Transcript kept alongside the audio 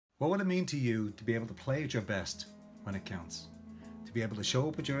What would it mean to you to be able to play at your best when it counts? To be able to show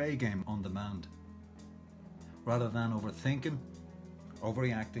up at your A game on demand, rather than overthinking,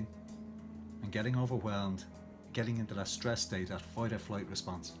 overreacting, and getting overwhelmed, getting into that stress state, that fight or flight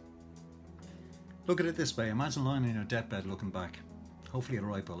response. Look at it this way, imagine lying in your deathbed looking back, hopefully at a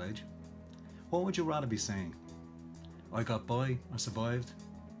ripe old age. What would you rather be saying? I got by, I survived,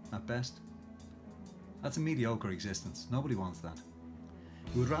 at best? That's a mediocre existence, nobody wants that.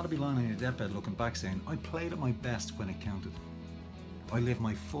 You would rather be lying on your deathbed looking back saying, I played at my best when it counted. I lived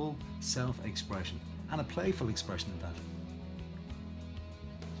my full self-expression, and a playful expression of that.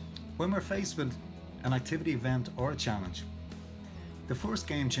 When we're faced with an activity, event or a challenge, the first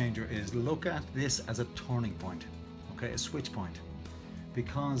game changer is look at this as a turning point, okay, a switch point.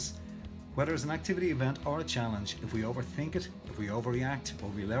 Because whether it's an activity, event or a challenge, if we overthink it, if we overreact, or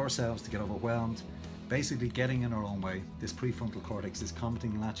we allow ourselves to get overwhelmed, basically getting in our own way, this prefrontal cortex, this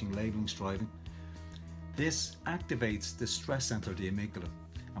commenting, latching, labeling, striving, this activates the stress center, the amygdala.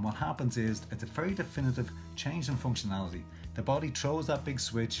 And what happens is it's a very definitive change in functionality. The body throws that big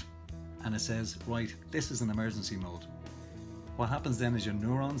switch and it says, right, this is an emergency mode. What happens then is your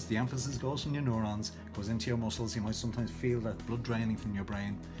neurons, the emphasis goes from your neurons, goes into your muscles. You might sometimes feel that blood draining from your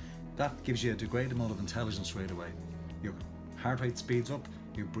brain. That gives you a great amount of intelligence straight away. Your heart rate speeds up,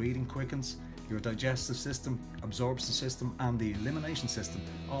 your breathing quickens, your digestive system absorbs the system, and the elimination system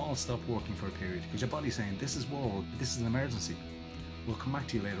all stop working for a period because your body's saying, this is war, this is an emergency. We'll come back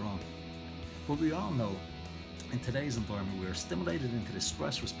to you later on. But we all know in today's environment we are stimulated into this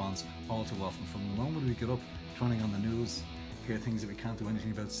stress response all too often. From the moment we get up, turning on the news, hear things that we can't do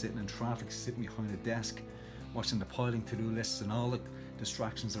anything about, sitting in traffic, sitting behind a desk, watching the piling to-do lists and all the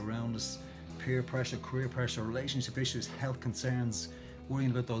distractions around us, peer pressure, career pressure, relationship issues, health concerns,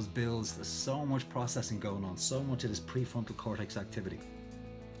 worrying about those bills. There's so much processing going on, so much of this prefrontal cortex activity,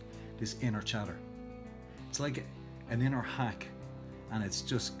 this inner chatter. It's like an inner hack, and it's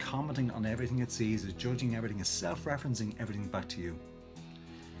just commenting on everything it sees, is judging everything, is self-referencing everything back to you.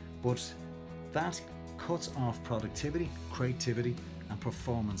 But that cuts off productivity, creativity and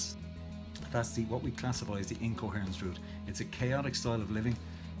performance. That's what we classify as the incoherence route. It's a chaotic style of living,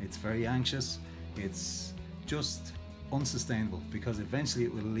 it's very anxious, it's just unsustainable because eventually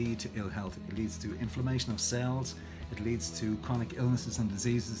it will lead to ill health. It leads to inflammation of cells, it leads to chronic illnesses and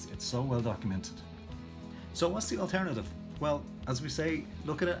diseases. It's so well documented. So what's the alternative? Well, as we say,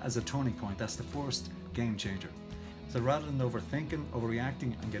 look at it as a turning point. That's the first game changer. So rather than overthinking,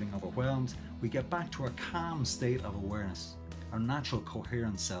 overreacting and getting overwhelmed, we get back to our calm state of awareness, our natural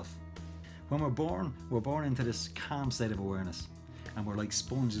coherent self. When we're born into this calm state of awareness, and we're like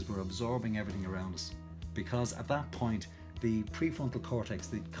sponges, we're absorbing everything around us. Because at that point, the prefrontal cortex,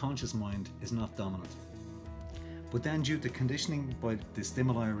 the conscious mind, is not dominant. But then due to conditioning by the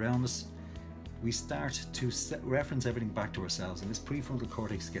stimuli around us, we start to reference everything back to ourselves, and this prefrontal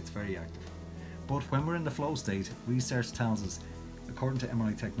cortex gets very active. But when we're in the flow state, research tells us, according to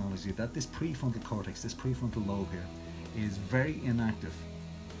MRI technology, that this prefrontal cortex, this prefrontal lobe here, is very inactive.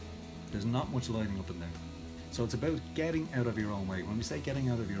 There's not much lighting up in there. So it's about getting out of your own way. When we say getting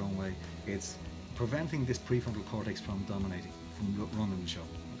out of your own way, it's preventing this prefrontal cortex from dominating, from running the show,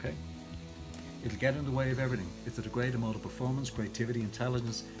 okay? It'll get in the way of everything. It's a great amount of performance, creativity,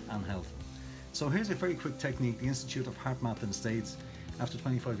 intelligence, and health. So here's a very quick technique. The Institute of HeartMath in the States, after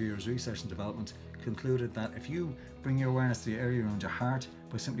 25 years research and development, concluded that if you bring your awareness to the area around your heart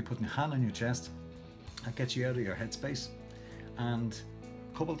by simply putting your hand on your chest, that gets you out of your headspace, and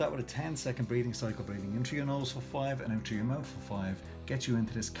couple that with a 10-second breathing cycle, breathing in through your nose for 5 and out through your mouth for 5, gets you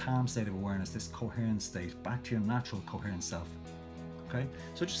into this calm state of awareness, this coherent state, back to your natural coherent self. Okay,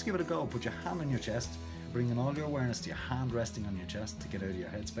 so just give it a go. Put your hand on your chest, bringing all your awareness to your hand resting on your chest to get out of your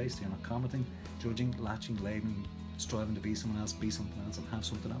headspace, so you're not commenting, judging, latching, labeling, striving to be someone else, be something else and have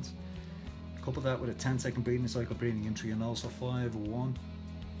something else. Couple that with a 10-second breathing cycle, breathing in through your nose for 5, 1,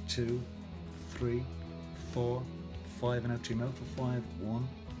 2, 3, 4, 5 and out through your mouth for 5, 1,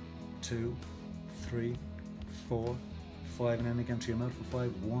 2, 3, 4, 5 and in again through your mouth for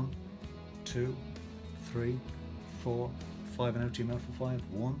 5, 1, 2, 3, 4, 5 and out through your mouth for 5,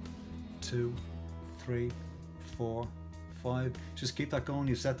 1, 2, 3, 4, 5. Just keep that going.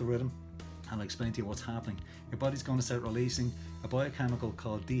 You set the rhythm and I'll explain to you what's happening. Your body's going to start releasing a biochemical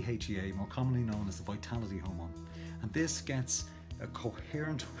called DHEA, more commonly known as the vitality hormone. And this gets a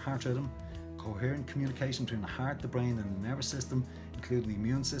coherent heart rhythm, coherent communication between the heart, the brain and the nervous system, including the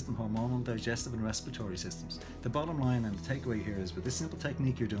immune system, hormonal, digestive and respiratory systems. The bottom line and the takeaway here is with this simple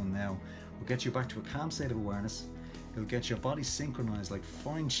technique you're doing now will get you back to a calm state of awareness, It'll get your body synchronized, like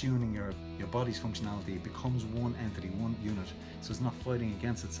fine-tuning your body's functionality. It becomes one entity, one unit, so it's not fighting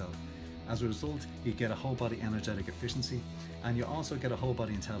against itself. As a result, you get a whole body energetic efficiency, and you also get a whole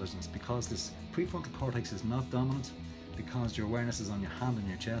body intelligence, because this prefrontal cortex is not dominant, because your awareness is on your hand and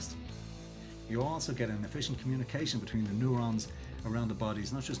your chest. You also get an efficient communication between the neurons around the body.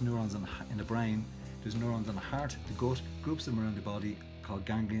 It's not just neurons in the brain, there's neurons in the heart, the gut, groups of them around the body called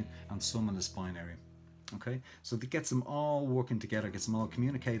ganglia, and some in the spine area. Okay, so that gets them all working together, gets them all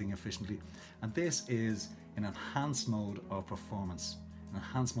communicating efficiently, and this is an enhanced mode of performance, an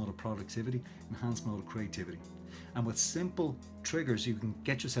enhanced mode of productivity, enhanced mode of creativity. And with simple triggers, you can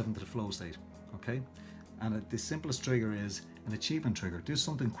get yourself into the flow state. Okay, and the simplest trigger is an achievement trigger. Do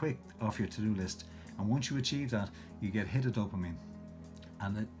something quick off your to-do list, and once you achieve that, you get hit of dopamine,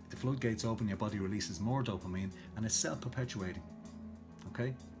 and the floodgates open, your body releases more dopamine, and it's self-perpetuating.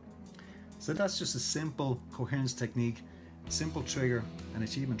 Okay, so that's just a simple coherence technique, simple trigger, an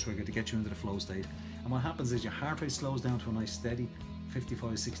achievement trigger to get you into the flow state. And what happens is your heart rate slows down to a nice steady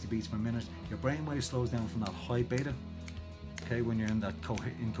 55-60 beats per minute. Your brainwave slows down from that high beta, okay, when you're in that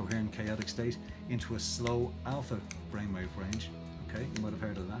incoherent chaotic state, into a slow alpha brainwave range. Okay, you might have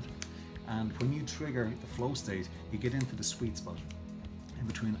heard of that. And when you trigger the flow state, you get into the sweet spot in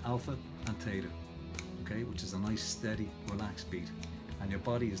between alpha and theta, okay, which is a nice steady relaxed beat. And your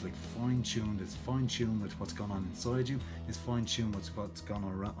body is like fine-tuned. It's fine-tuned with what's going on inside you. It's fine-tuned with what's going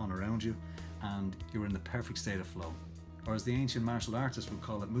on around you, and you're in the perfect state of flow. Or as the ancient martial artists would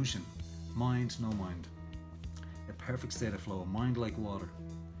call it, Mushin, mind, no mind. A perfect state of flow, mind like water.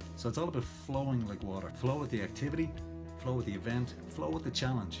 So it's all about flowing like water. Flow with the activity, flow with the event, flow with the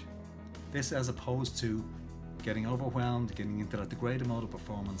challenge. This as opposed to getting overwhelmed, getting into that degraded mode of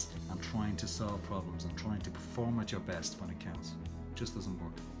performance and trying to solve problems and trying to perform at your best when it counts. Just doesn't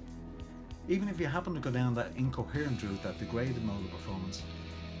work. Even if you happen to go down that incoherent route, that degraded mode of performance,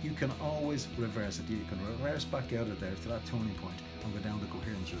 you can always reverse it. You can reverse back out of there to that turning point and go down the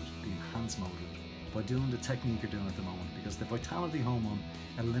coherence route, the enhanced mode route, by doing the technique you're doing at the moment, because the vitality hormone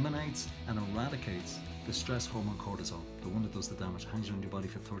eliminates and eradicates the stress hormone cortisol, the one that does the damage, hangs around your body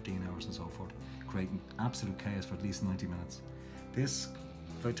for 13 hours and so forth, creating absolute chaos for at least 90 minutes. This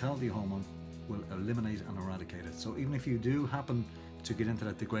vitality hormone will eliminate and eradicate it. So even if you do happen to get into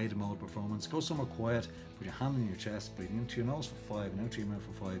that degraded mode performance, go somewhere quiet, put your hand on your chest, breathing into your nose for 5 and out through your mouth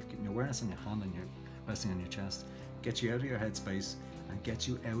for 5, getting your awareness on your hand and your resting on your chest, get you out of your headspace and get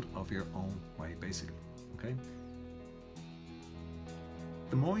you out of your own way, basically. Okay?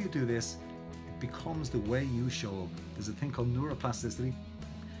 The more you do this, it becomes the way you show up. There's a thing called neuroplasticity.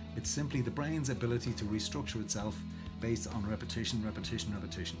 It's simply the brain's ability to restructure itself based on repetition, repetition,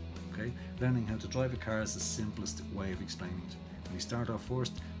 repetition. Okay? Learning how to drive a car is the simplest way of explaining it. When you start off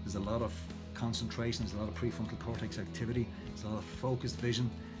first, there's a lot of concentration, there's a lot of prefrontal cortex activity, there's a lot of focused vision,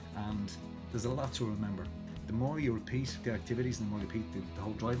 and there's a lot to remember. The more you repeat the activities and the more you repeat the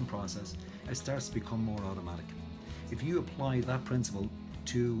whole driving process, it starts to become more automatic. If you apply that principle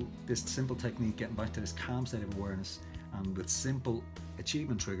to this simple technique, getting back to this calm state of awareness, and with simple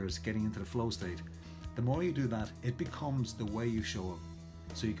achievement triggers, getting into the flow state, the more you do that, it becomes the way you show up.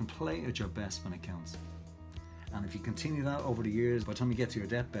 So you can play at your best when it counts. And if you continue that over the years, by the time you get to your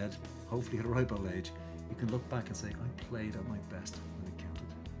deathbed, hopefully at a ripe old age, you can look back and say, I played at my best when it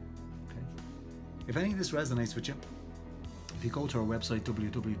counted. Okay? If any of this resonates with you, if you go to our website,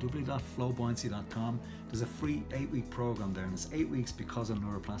 www.flowbuoyancy.com, there's a free 8-week program there, and it's 8 weeks because of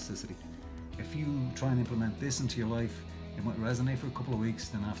neuroplasticity. If you try and implement this into your life, it might resonate for a couple of weeks,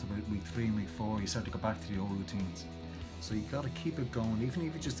 then after about week 3 and week 4, you start to go back to the old routines. So you got to keep it going, even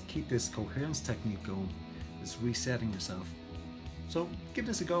if you just keep this coherence technique going, it's resetting yourself. So give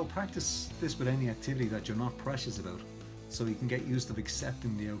this a go, practice this with any activity that you're not precious about, so you can get used to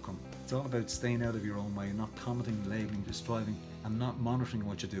accepting the outcome. It's all about staying out of your own way, not commenting, labeling, just striving, and not monitoring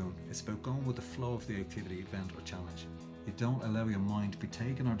what you're doing. It's about going with the flow of the activity, event, or challenge. You don't allow your mind to be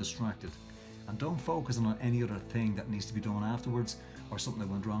taken or distracted, and don't focus on any other thing that needs to be done afterwards or something that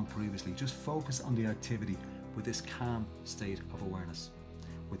went wrong previously. Just focus on the activity with this calm state of awareness,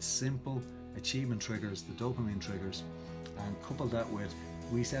 with simple achievement triggers, the dopamine triggers, and couple that with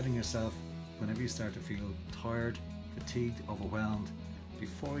resetting yourself whenever you start to feel tired, fatigued, overwhelmed.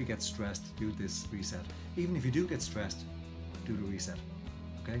 Before you get stressed, do this reset. Even if you do get stressed, do the reset.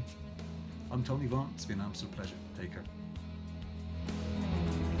 Okay? I'm Tony Vaughan. It's been an absolute pleasure. Take care.